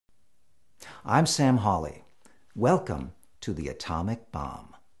I'm Sam Hawley. Welcome to the atomic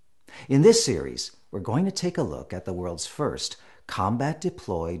bomb. In this series, we're going to take a look at the world's first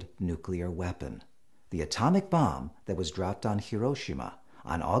combat-deployed nuclear weapon, the atomic bomb that was dropped on Hiroshima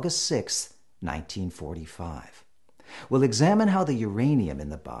on August 6, 1945. We'll examine how the uranium in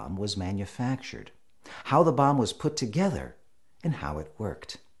the bomb was manufactured, how the bomb was put together, and how it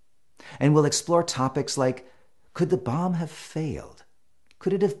worked. And we'll explore topics like, could the bomb have failed?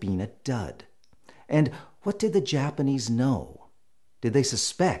 Could it have been a dud? And what did the Japanese know? Did they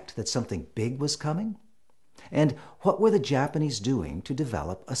suspect that something big was coming? And what were the Japanese doing to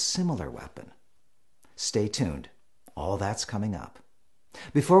develop a similar weapon? Stay tuned. All that's coming up.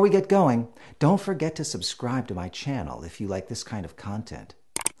 Before we get going, don't forget to subscribe to my channel if you like this kind of content.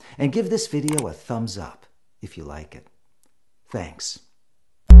 And give this video a thumbs up if you like it. Thanks.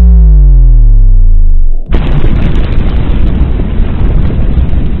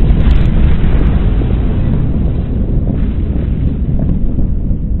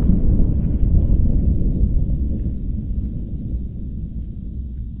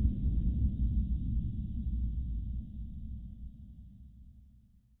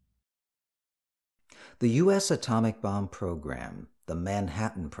 The U.S. atomic bomb program, the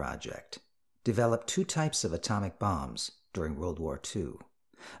Manhattan Project, developed two types of atomic bombs during World War II,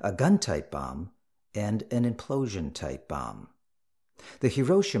 a gun-type bomb and an implosion-type bomb. The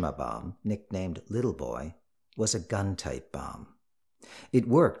Hiroshima bomb, nicknamed Little Boy, was a gun-type bomb. It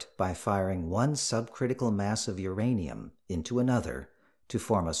worked by firing one subcritical mass of uranium into another to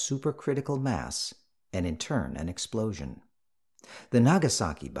form a supercritical mass and in turn an explosion. The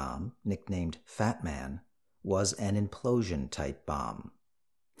Nagasaki bomb, nicknamed Fat Man, was an implosion-type bomb.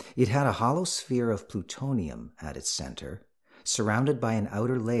 It had a hollow sphere of plutonium at its center, surrounded by an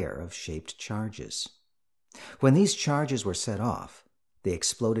outer layer of shaped charges. When these charges were set off, they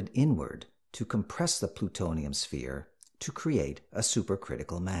exploded inward to compress the plutonium sphere to create a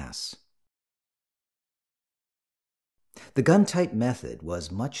supercritical mass. The gun-type method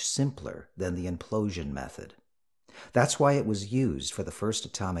was much simpler than the implosion method. That's why it was used for the first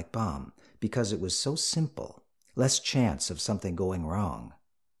atomic bomb, because it was so simple, less chance of something going wrong.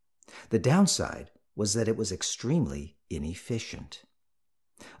 The downside was that it was extremely inefficient.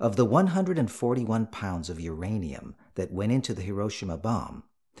 Of the 141 pounds of uranium that went into the Hiroshima bomb,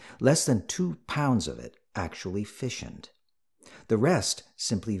 less than 2 pounds of it actually fissioned. The rest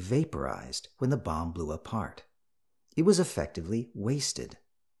simply vaporized when the bomb blew apart. It was effectively wasted.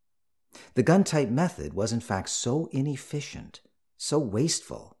 The gun-type method was in fact so inefficient, so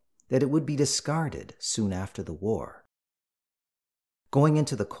wasteful, that it would be discarded soon after the war. Going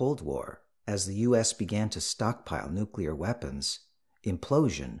into the Cold War, as the U.S. began to stockpile nuclear weapons,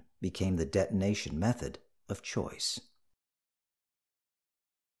 implosion became the detonation method of choice.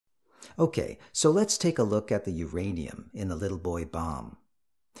 Okay, so let's take a look at the uranium in the Little Boy bomb.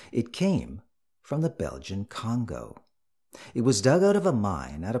 It came from the Belgian Congo. It was dug out of a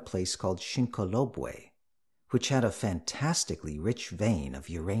mine at a place called Shinkolobwe, which had a fantastically rich vein of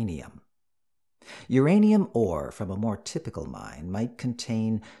uranium. Uranium ore from a more typical mine might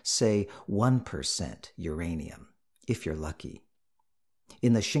contain, say, 1% uranium, if you're lucky.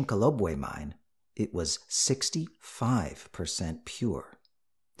 In the Shinkolobwe mine, it was 65% pure.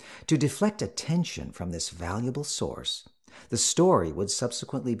 To deflect attention from this valuable source, the story would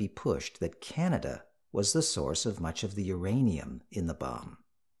subsequently be pushed that Canada was the source of much of the uranium in the bomb.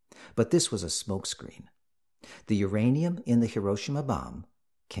 But this was a smokescreen. The uranium in the Hiroshima bomb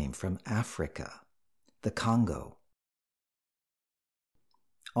came from Africa, the Congo.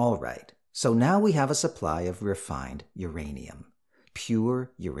 All right, so now we have a supply of refined uranium,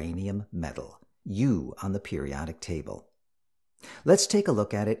 pure uranium metal, U on the periodic table. Let's take a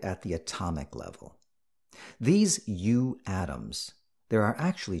look at it at the atomic level. These U atoms, there are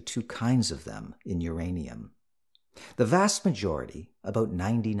actually two kinds of them in uranium. The vast majority, about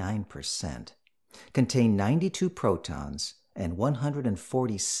 99%, contain 92 protons and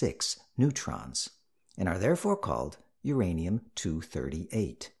 146 neutrons, and are therefore called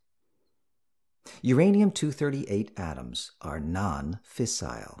uranium-238. Uranium-238 atoms are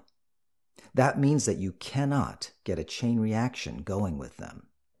non-fissile. That means that you cannot get a chain reaction going with them.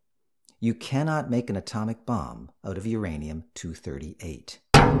 You cannot make an atomic bomb out of uranium-238.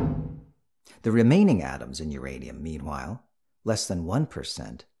 The remaining atoms in uranium, meanwhile, less than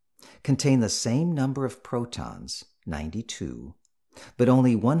 1%, contain the same number of protons, 92, but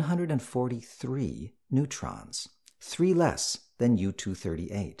only 143 neutrons, 3 less than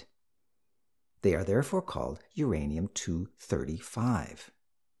U-238. They are therefore called uranium-235.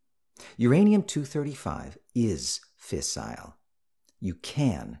 Uranium-235 is fissile. you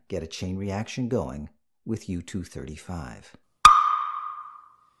can get a chain reaction going with U-235.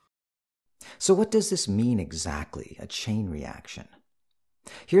 So what does this mean exactly, a chain reaction?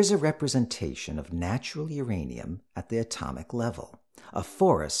 Here's a representation of natural uranium at the atomic level, a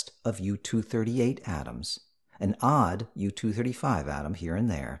forest of U-238 atoms, an odd U-235 atom here and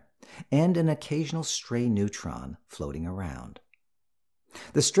there, and an occasional stray neutron floating around.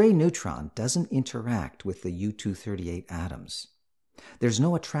 The stray neutron doesn't interact with the U-238 atoms. There's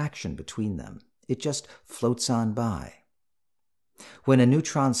no attraction between them. It just floats on by. When a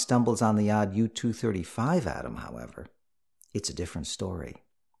neutron stumbles on the odd U-235 atom, however, it's a different story.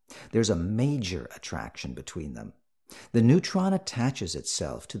 There's a major attraction between them. The neutron attaches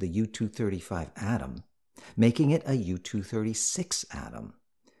itself to the U-235 atom, making it a U-236 atom,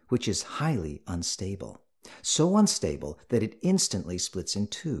 which is highly unstable. So unstable that it instantly splits in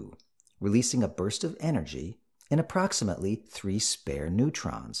two, releasing a burst of energy and approximately 3 spare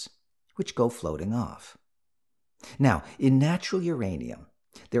neutrons, which go floating off. Now, in natural uranium,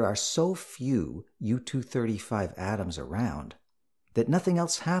 there are so few U-235 atoms around that nothing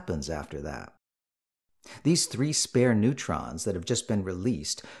else happens after that. These 3 spare neutrons that have just been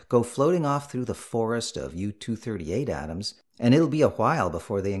released go floating off through the forest of U-238 atoms, and it'll be a while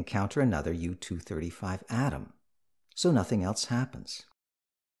before they encounter another U-235 atom. So nothing else happens.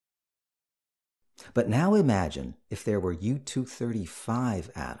 But now imagine if there were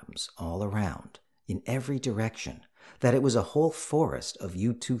U-235 atoms all around, in every direction, that it was a whole forest of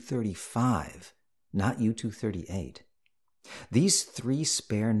U-235, not U-238. These 3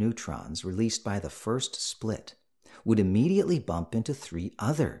 spare neutrons released by the first split would immediately bump into 3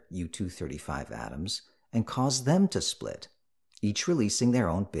 other U-235 atoms and cause them to split, each releasing their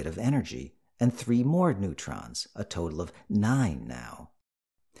own bit of energy, and 3 more neutrons, a total of 9 now.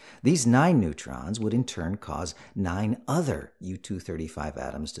 These 9 neutrons would in turn cause 9 other U-235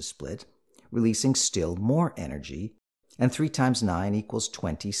 atoms to split, releasing still more energy, and 3 times 9 equals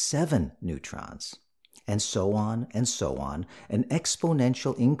 27 neutrons. And so on, an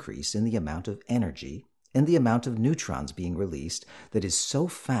exponential increase in the amount of energy and the amount of neutrons being released that is so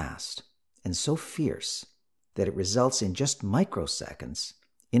fast and so fierce that it results in just microseconds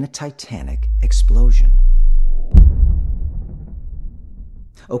in a titanic explosion.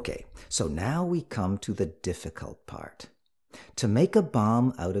 Okay, so now we come to the difficult part. To make a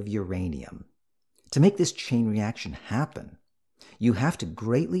bomb out of uranium, to make this chain reaction happen, you have to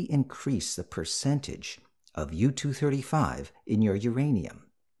greatly increase the percentage of U-235 in your uranium,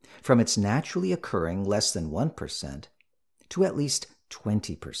 from its naturally occurring less than 1% to at least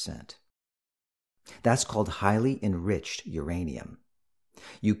 20%. That's called highly enriched uranium.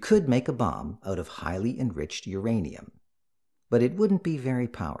 You could make a bomb out of highly enriched uranium, but it wouldn't be very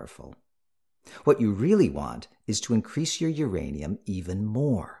powerful. What you really want is to increase your uranium even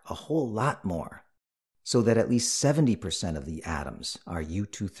more, a whole lot more, so that at least 70% of the atoms are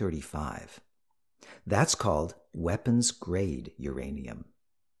U-235. That's called weapons-grade uranium.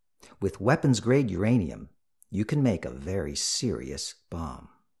 With weapons-grade uranium, you can make a very serious bomb.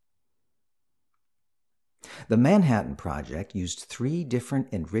 The Manhattan Project used 3 different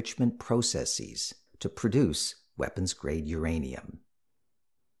enrichment processes to produce weapons-grade uranium: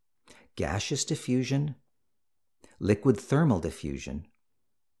 gaseous diffusion, liquid thermal diffusion,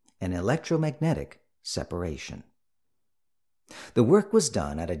 and electromagnetic separation. The work was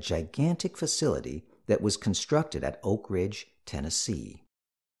done at a gigantic facility that was constructed at Oak Ridge, Tennessee.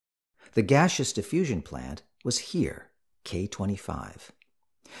 The gaseous diffusion plant was here, K25.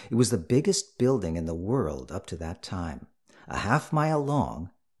 It was the biggest building in the world up to that time, a half-mile long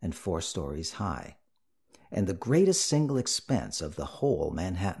and 4 stories high, and the greatest single expense of the whole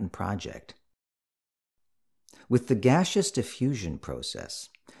Manhattan Project. With the gaseous diffusion process,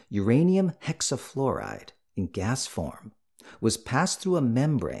 uranium hexafluoride in gas form was passed through a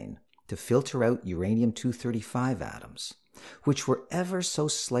membrane to filter out uranium-235 atoms, which were ever so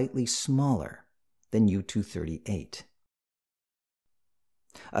slightly smaller than U-238.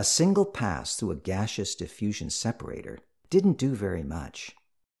 A single pass through a gaseous diffusion separator didn't do very much.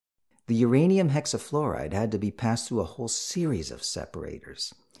 The uranium hexafluoride had to be passed through a whole series of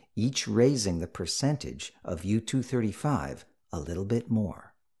separators, each raising the percentage of U-235 a little bit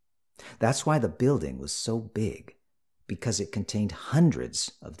more. That's why the building was so big, because it contained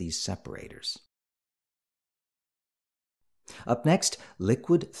hundreds of these separators. Up next,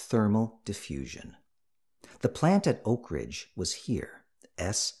 liquid thermal diffusion. The plant at Oak Ridge was here,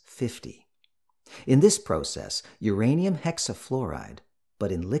 S50. In this process, uranium hexafluoride,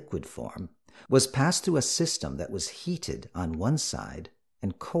 but in liquid form, was passed through a system that was heated on one side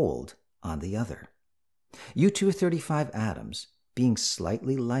and cold on the other. U-235 atoms being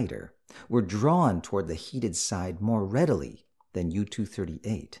slightly lighter, were drawn toward the heated side more readily than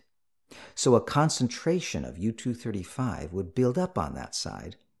U-238. So a concentration of U-235 would build up on that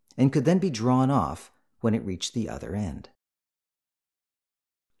side and could then be drawn off when it reached the other end.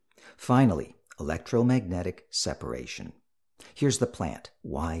 Finally, electromagnetic separation. Here's the plant,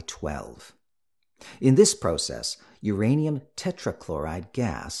 Y12. In this process, uranium tetrachloride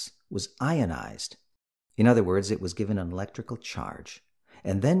gas was ionized. In other words, it was given an electrical charge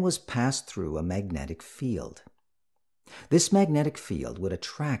and then was passed through a magnetic field. This magnetic field would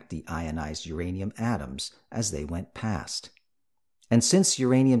attract the ionized uranium atoms as they went past. And since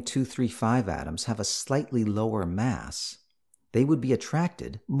uranium-235 atoms have a slightly lower mass, they would be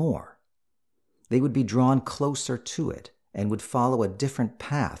attracted more. They would be drawn closer to it and would follow a different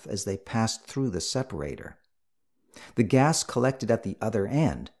path as they passed through the separator. The gas collected at the other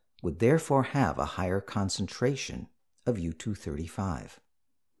end would therefore have a higher concentration of U-235.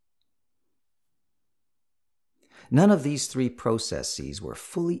 None of these three processes were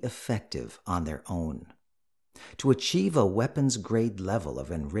fully effective on their own. To achieve a weapons-grade level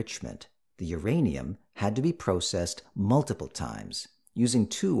of enrichment, the uranium had to be processed multiple times, using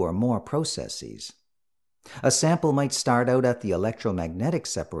 2 or more processes. A sample might start out at the electromagnetic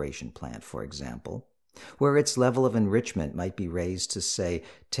separation plant, for example, where its level of enrichment might be raised to, say,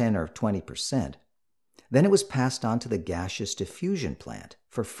 10 or 20%. Then it was passed on to the gaseous diffusion plant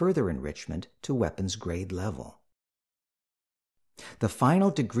for further enrichment to weapons-grade level. The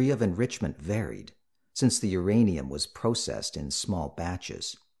final degree of enrichment varied, since the uranium was processed in small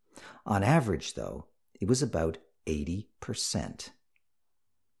batches. On average, though, it was about 80%.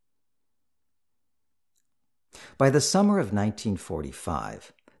 By the summer of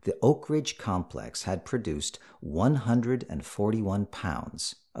 1945, the Oak Ridge complex had produced 141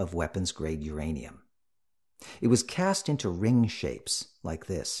 pounds of weapons-grade uranium. It was cast into ring shapes like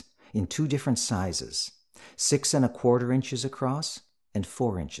this, in 2 different sizes, 6 1/4 inches across and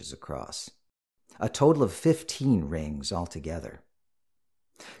 4 inches across, a total of 15 rings altogether.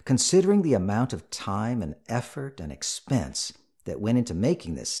 Considering the amount of time and effort and expense that went into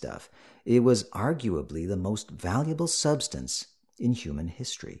making this stuff, it was arguably the most valuable substance in human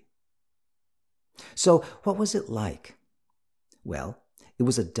history. So what was it like? Well, it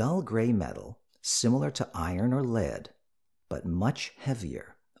was a dull gray metal, similar to iron or lead, but much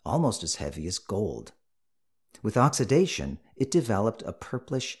heavier, almost as heavy as gold. With oxidation, it developed a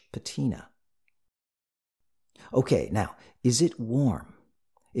purplish patina. Okay, now, is it warm?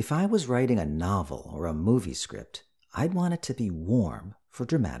 If I was writing a novel or a movie script, I'd want it to be warm for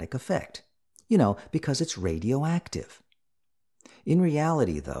dramatic effect. Because it's radioactive. In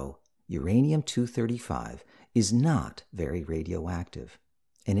reality, though, uranium-235 is not very radioactive,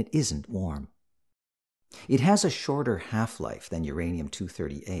 and it isn't warm. It has a shorter half-life than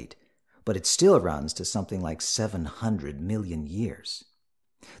uranium-238, but it still runs to something like 700 million years.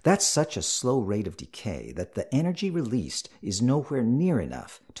 That's such a slow rate of decay that the energy released is nowhere near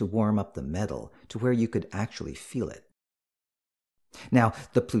enough to warm up the metal to where you could actually feel it. Now,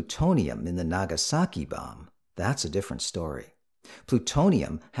 the plutonium in the Nagasaki bomb, that's a different story.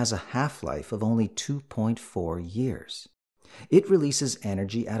 Plutonium has a half-life of only 2.4 years. It releases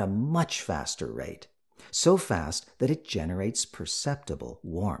energy at a much faster rate, so fast that it generates perceptible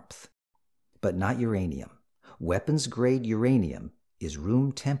warmth. But not uranium. Weapons-grade uranium is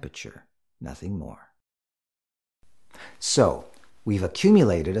room temperature, nothing more. So, we've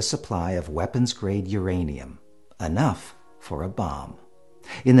accumulated a supply of weapons-grade uranium, enough for a bomb.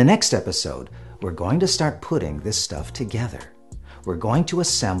 In the next episode, we're going to start putting this stuff together. We're going to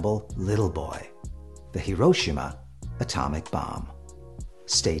assemble Little Boy, the Hiroshima atomic bomb.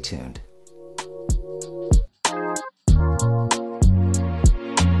 Stay tuned.